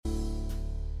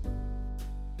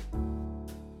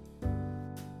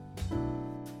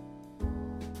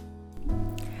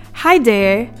Hi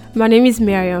there, my name is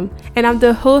Miriam, and I'm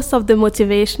the host of the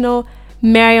motivational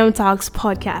Miriam Talks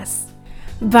podcast.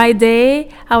 By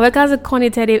day, I work as a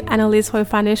quantitative analyst for a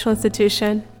financial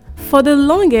institution. For the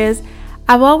longest,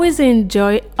 I've always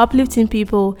enjoyed uplifting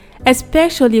people,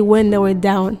 especially when they were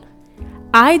down.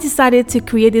 I decided to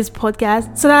create this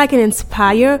podcast so that I can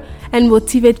inspire and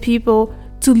motivate people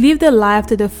to live their life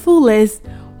to the fullest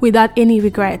without any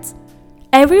regrets.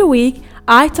 Every week,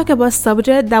 I talk about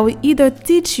subjects that will either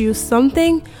teach you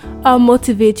something or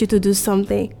motivate you to do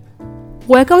something.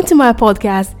 Welcome to my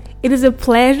podcast. It is a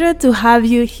pleasure to have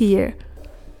you here.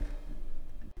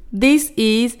 This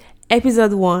is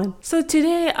episode 1. So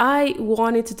today I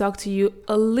wanted to talk to you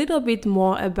a little bit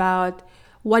more about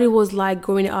what it was like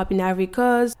growing up in Ivory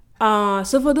Coast.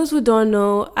 So for those who don't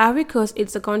know, Ivory Coast,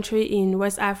 it's a country in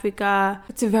West Africa.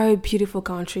 It's a very beautiful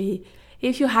country.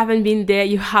 If you haven't been there,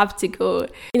 you have to go.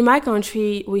 In my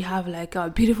country, we have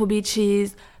beautiful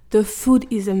beaches. The food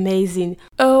is amazing.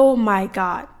 Oh my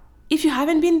God. If you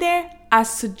haven't been there, I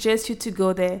suggest you to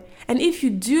go there. And if you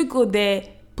do go there,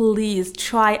 please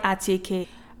try attiéké.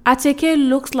 Attiéké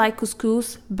looks like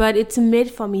couscous, but it's made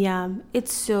from yam.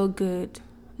 It's so good.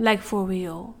 Like for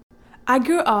real. I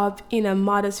grew up in a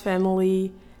modest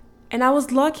family, and I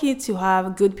was lucky to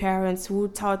have good parents who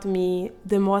taught me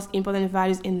the most important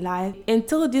values in life.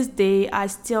 Until this day, I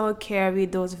still carry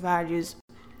those values.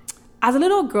 As a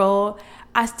little girl,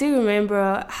 I still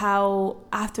remember how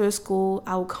after school,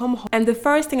 I would come home and the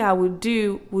first thing I would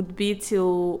do would be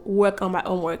to work on my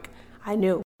homework. I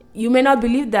know. You may not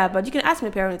believe that, but you can ask my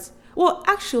parents. Well,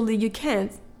 actually, you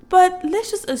can't. But let's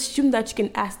just assume that you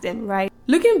can ask them, right?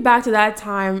 Looking back to that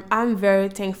time, I'm very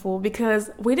thankful because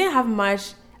we didn't have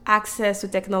much access to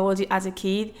technology as a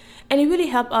kid, and it really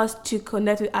helped us to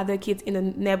connect with other kids in the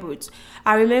neighborhoods.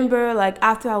 I remember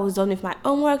after I was done with my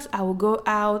homeworks, I would go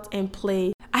out and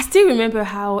play. I still remember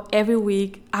how every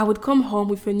week I would come home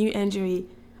with a new injury.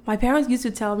 My parents used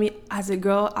to tell me as a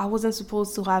girl I wasn't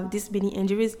supposed to have this many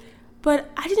injuries,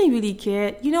 but I didn't really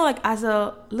care. As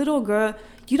a little girl,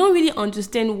 you don't really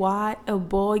understand why a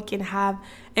boy can have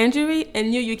injury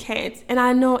and you can't. And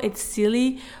I know it's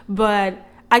silly, but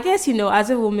I guess, as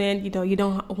a woman, you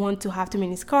don't want to have too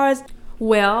many scars.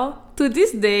 Well, to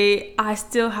this day, I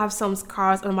still have some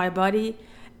scars on my body,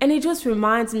 and it just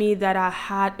reminds me that I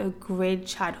had a great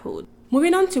childhood.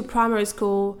 Moving on to primary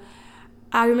school,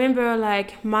 I remember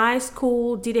my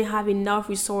school didn't have enough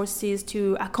resources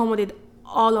to accommodate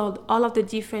all of the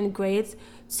different grades.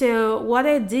 So what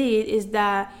I did is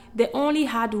that they only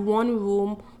had one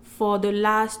room for the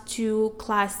last 2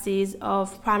 classes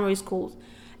of primary schools.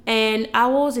 And I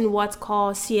was in what's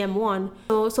called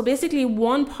CM1. So basically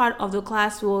one part of the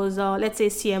class was, let's say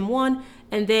CM1,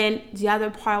 and then the other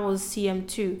part was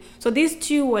CM2. So these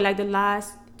two were the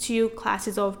last 2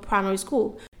 classes of primary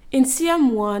school. In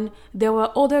CM1, there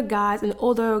were older guys and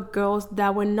older girls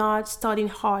that were not studying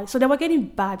hard. So they were getting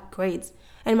bad grades.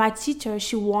 And my teacher,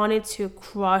 she wanted to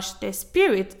crush their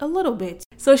spirit a little bit.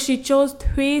 So she chose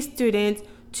 3 students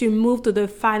to move to the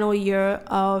final year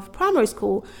of primary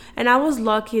school, and I was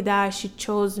lucky that she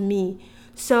chose me.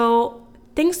 So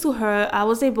thanks to her, I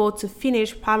was able to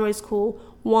finish primary school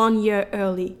 1 year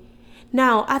early.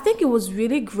 Now, I think it was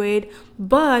really great,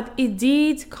 but it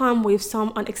did come with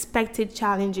some unexpected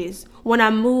challenges when I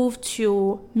moved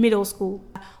to middle school.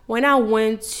 When I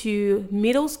went to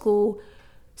middle school,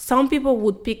 some people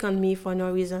would pick on me for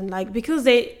no reason, because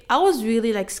I was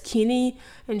really skinny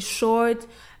and short,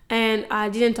 and I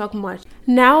didn't talk much.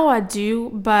 Now I do,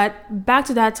 but back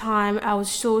to that time, I was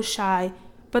so shy.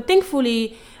 But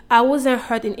thankfully, I wasn't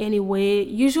hurt in any way.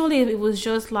 Usually, it was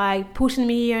just pushing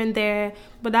me here and there,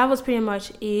 but that was pretty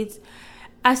much it.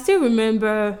 I still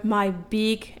remember my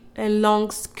big and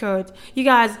long skirt. You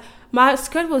guys, my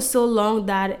skirt was so long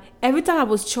that every time I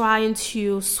was trying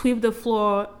to sweep the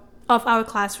floor of our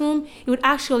classroom, it would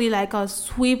actually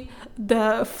sweep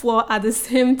the floor at the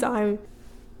same time.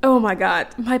 Oh my God,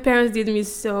 my parents did me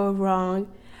so wrong.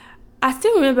 I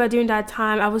still remember during that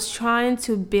time I was trying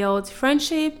to build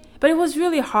friendship, but it was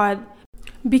really hard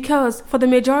because for the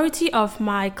majority of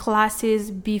my classes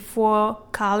before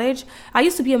college, I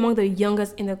used to be among the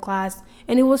youngest in the class,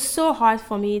 and it was so hard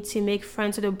for me to make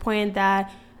friends to the point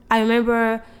that I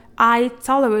remember I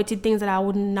tolerated things that I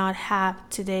would not have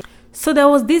today. So there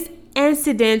was this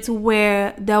incident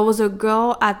where there was a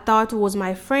girl I thought was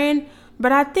my friend,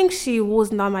 but I think she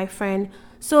was not my friend.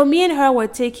 So me and her were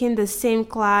taking the same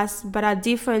class, but at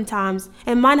different times,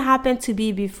 and mine happened to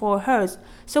be before hers.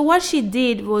 So what she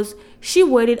did was she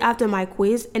waited after my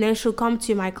quiz, and then she'll come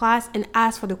to my class and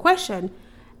ask for the question.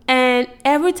 And And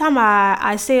every time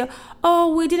I say,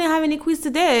 oh, we didn't have any quiz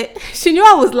today, she knew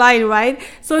I was lying, right?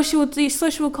 So she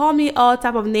would call me all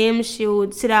type of names. She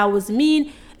would say that I was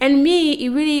mean. And me, it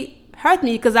really hurt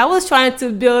me because I was trying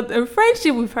to build a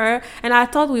friendship with her and I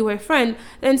thought we were friends.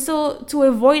 And so to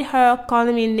avoid her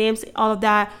calling me names, all of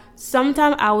that,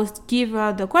 sometimes I would give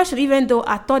her the question, even though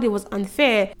I thought it was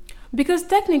unfair. Because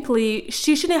technically,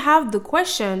 she shouldn't have the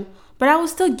question, but I would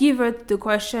still give her the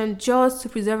question just to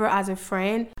preserve her as a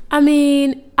friend. I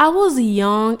mean, I was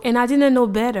young and I didn't know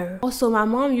better. Also, my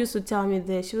mom used to tell me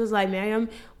this. She was like, Miriam,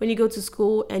 when you go to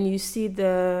school and you see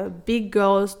the big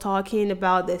girls talking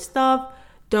about their stuff,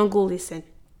 don't go listen.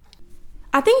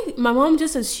 I think my mom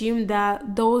just assumed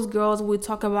that those girls would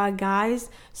talk about guys.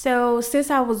 So since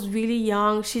I was really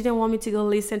young, she didn't want me to go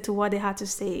listen to what they had to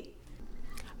say.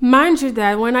 Mind you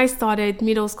that when I started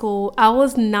middle school, I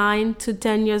was 9 to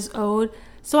 10 years old.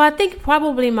 So I think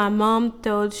probably my mom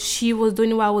thought she was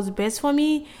doing what was best for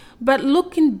me. But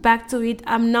looking back to it,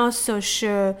 I'm not so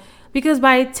sure. Because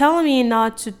by telling me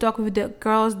not to talk with the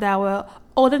girls that were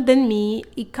older than me,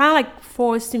 it kind of like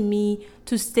forced me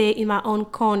to stay in my own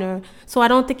corner. So I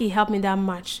don't think it helped me that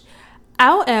much.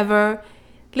 However,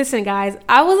 listen guys,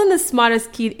 I wasn't the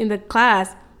smartest kid in the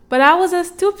class, but I wasn't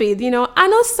stupid.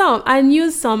 I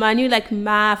knew like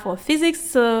math or physics.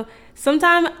 So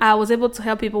sometimes I was able to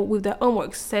help people with their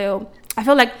homework. So I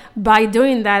felt like by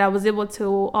doing that, I was able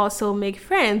to also make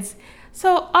friends.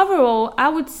 So overall, I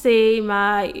would say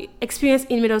my experience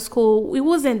in middle school, it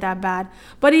wasn't that bad,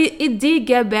 but it did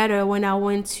get better when I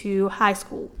went to high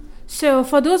school. So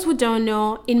for those who don't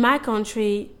know, in my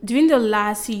country, during the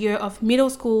last year of middle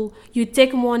school, you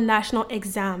take one national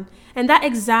exam. And that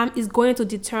exam is going to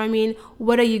determine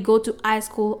whether you go to high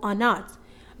school or not.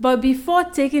 But before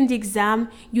taking the exam,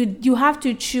 you have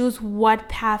to choose what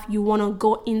path you want to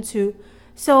go into.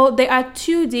 So there are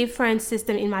two different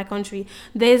systems in my country.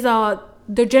 There's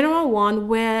the general one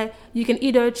where you can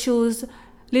either choose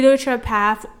literature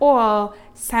path or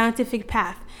scientific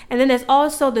path. And then there's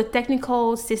also the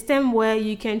technical system where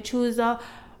you can choose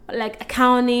like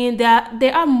accounting.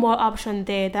 There are more options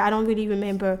there that I don't really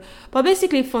remember. But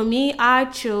basically for me, I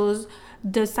chose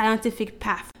the scientific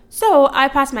path. So I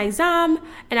passed my exam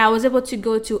and I was able to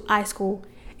go to high school.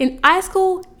 In high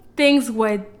school, things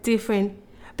were different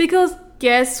because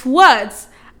guess what?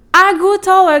 I grew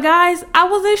taller, guys. I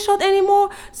wasn't short anymore.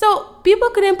 So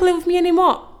people couldn't play with me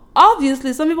anymore.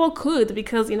 Obviously, some people could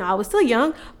because, I was still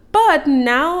young. But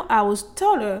now I was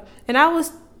taller and I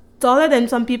was taller than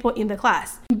some people in the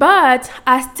class. But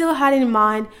I still had in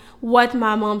mind what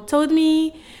my mom told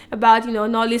me about,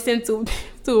 not listening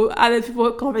to other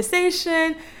people's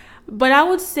conversation. But I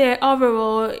would say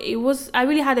overall, I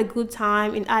really had a good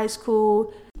time in high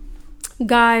school.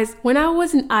 Guys, when I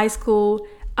was in high school,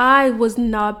 I was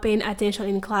not paying attention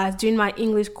in class during my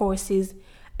English courses.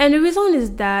 And the reason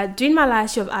is that during my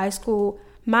last year of high school,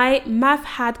 my math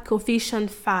had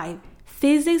coefficient 5,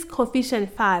 physics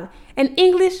coefficient 5, and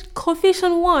English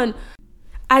coefficient 1.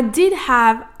 I did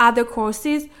have other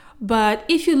courses, but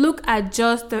if you look at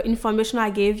just the information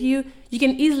I gave you, you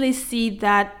can easily see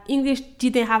that English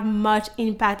didn't have much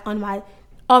impact on my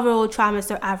overall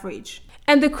trimester average.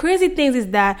 And the crazy thing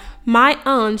is that my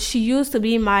aunt, she used to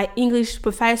be my English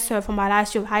professor for my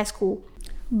last year of high school.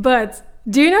 But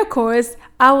during her course,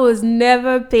 I was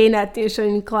never paying attention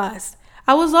in class.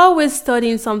 I was always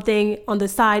studying something on the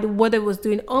side, whether it was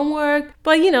doing homework,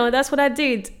 but that's what I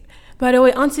did. By the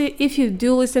way, auntie, if you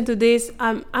do listen to this,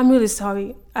 I'm really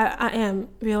sorry. I am,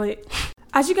 really.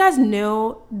 As you guys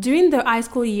know, during the high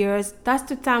school years, that's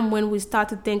the time when we start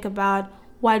to think about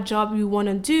what job we want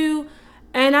to do.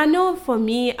 And I know for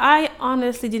me, I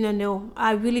honestly didn't know.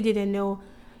 I really didn't know.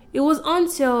 It was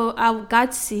until I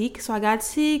got sick. So I got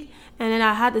sick and then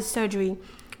I had the surgery.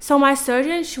 So my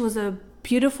surgeon, she was a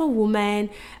beautiful woman.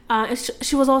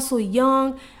 She was also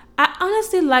young. I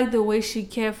honestly liked the way she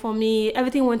cared for me.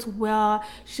 Everything went well.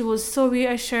 She was so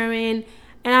reassuring.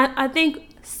 And I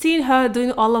think seeing her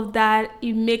doing all of that,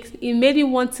 it made me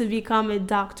want to become a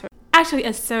doctor. Actually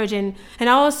a surgeon. And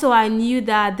also I knew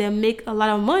that they make a lot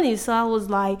of money. So I was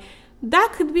like,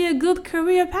 that could be a good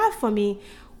career path for me.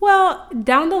 Well,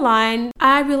 down the line,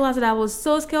 I realized that I was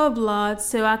so scared of blood,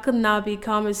 so I could not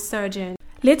become a surgeon.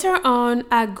 Later on,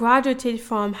 I graduated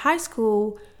from high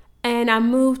school and I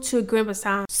moved to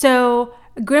Grand-Bassam. So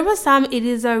Grand-Bassam, it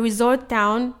is a resort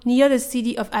town near the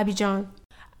city of Abidjan.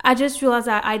 I just realized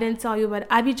that I didn't tell you, but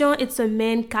Abidjan, it's the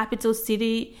main capital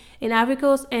city in Ivory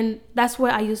Coast, and that's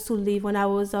where I used to live when I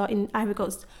was in Ivory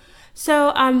Coast.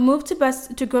 So I moved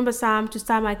to Grand-Bassam to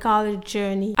start my college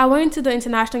journey. I went to the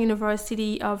International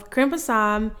University of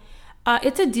Grand-Bassam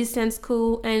It's a decent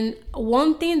school, and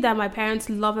one thing that my parents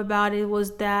love about it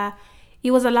was that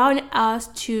it was allowing us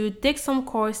to take some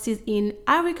courses in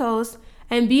Ivory Coast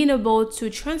and being able to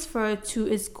transfer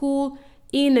to a school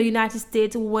in the United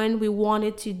States when we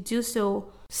wanted to do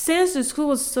so. Since the school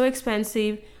was so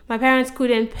expensive, my parents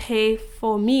couldn't pay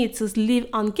for me to live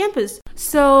on campus.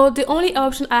 So the only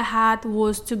option I had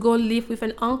was to go live with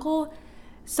an uncle.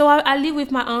 So I lived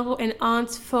with my uncle and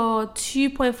aunt for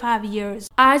 2.5 years.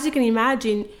 As you can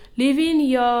imagine, leaving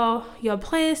your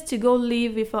place to go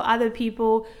live with other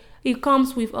people, it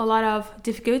comes with a lot of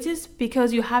difficulties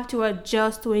because you have to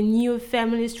adjust to a new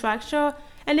family structure.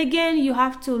 And again, you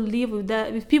have to live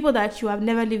with people that you have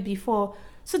never lived before.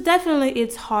 So definitely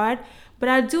it's hard, but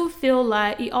I do feel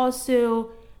like it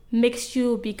also makes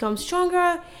you become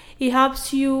stronger. It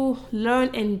helps you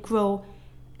learn and grow.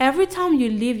 Every time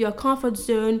you leave your comfort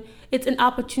zone, it's an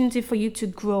opportunity for you to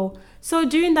grow. So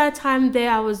during that time there,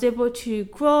 I was able to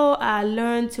grow. I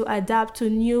learned to adapt to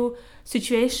new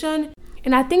situation.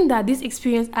 And I think that this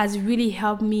experience has really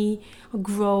helped me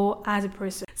grow as a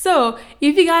person. So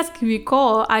if you guys can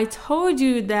recall, I told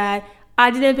you that I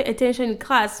didn't pay attention in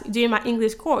class during my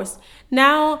English course.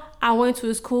 Now I went to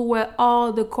a school where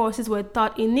all the courses were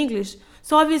taught in English.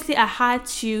 So obviously I had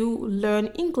to learn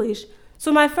English.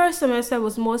 So my first semester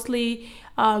was mostly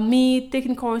me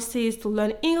taking courses to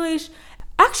learn English.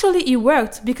 Actually, it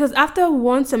worked because after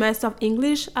one semester of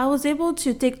English, I was able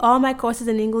to take all my courses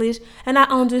in English and I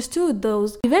understood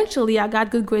those. Eventually, I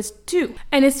got good grades too.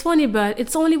 And it's funny, but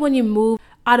it's only when you move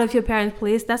out of your parents'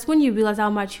 place, that's when you realize how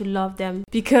much you love them.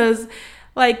 Because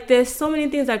there's so many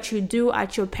things that you do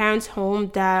at your parents'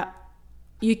 home that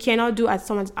you cannot do at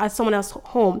someone else's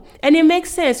home. And it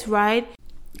makes sense, right?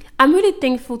 I'm really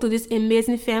thankful to this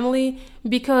amazing family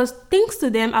because thanks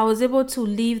to them, I was able to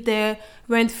live there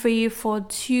rent-free for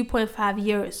 2.5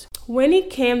 years. When it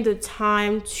came the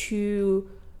time to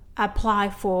apply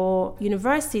for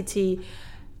university,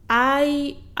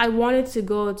 I wanted to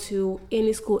go to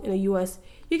any school in the US.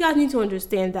 You guys need to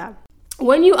understand that.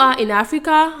 When you are in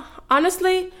Africa,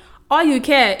 honestly, all you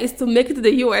care is to make it to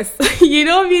the US. You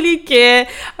don't really care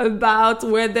about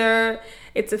whether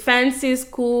it's a fancy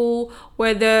school,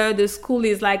 whether the school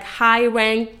is high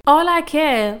ranked. All I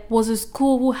care was a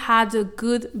school who had a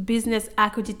good business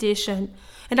accreditation.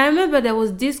 And I remember there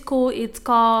was this school, it's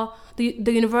called the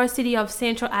University of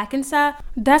Central Arkansas.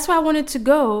 That's where I wanted to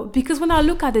go because when I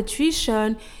look at the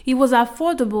tuition, it was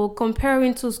affordable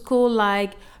comparing to school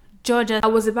like Georgia. I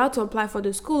was about to apply for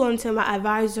the school until my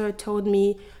advisor told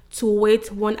me to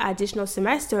wait one additional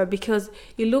semester because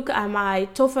he looked at my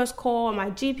TOEFL score, my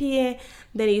GPA,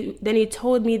 then he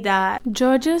told me that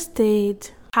Georgia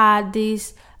State had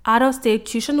this out-of-state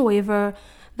tuition waiver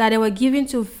that they were giving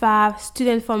to 5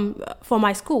 students from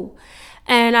my school.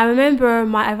 And I remember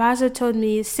my advisor told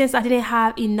me since I didn't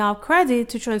have enough credit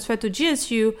to transfer to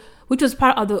GSU, which was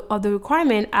part of the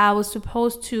requirement, I was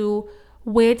supposed to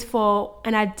wait for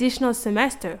an additional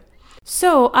semester.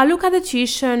 So I look at the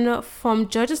tuition from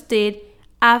Georgia State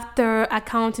after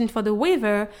accounting for the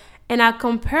waiver, and I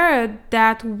compared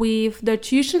that with the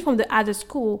tuition from the other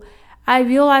school. I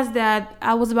realized that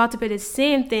I was about to pay the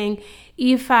same thing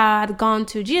if I had gone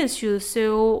to GSU,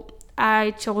 so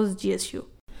I chose GSU.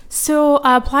 So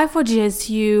I applied for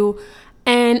GSU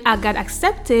and I got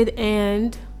accepted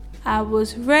and I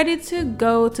was ready to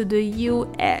go to the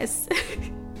US.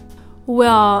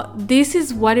 Well, this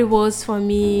is what it was for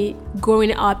me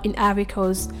growing up in Ivory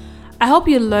Coast. I hope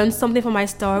you learned something from my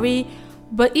story,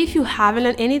 but if you haven't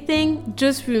learned anything,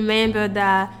 just remember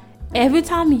that every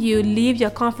time you leave your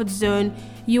comfort zone,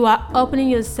 you are opening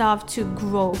yourself to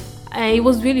grow. And it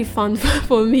was really fun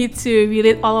for me to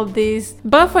relate all of this.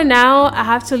 But for now, I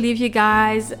have to leave you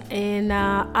guys and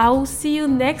I will see you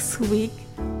next week.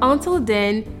 Until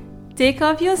then, take care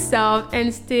of yourself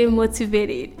and stay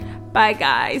motivated. Bye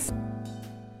guys.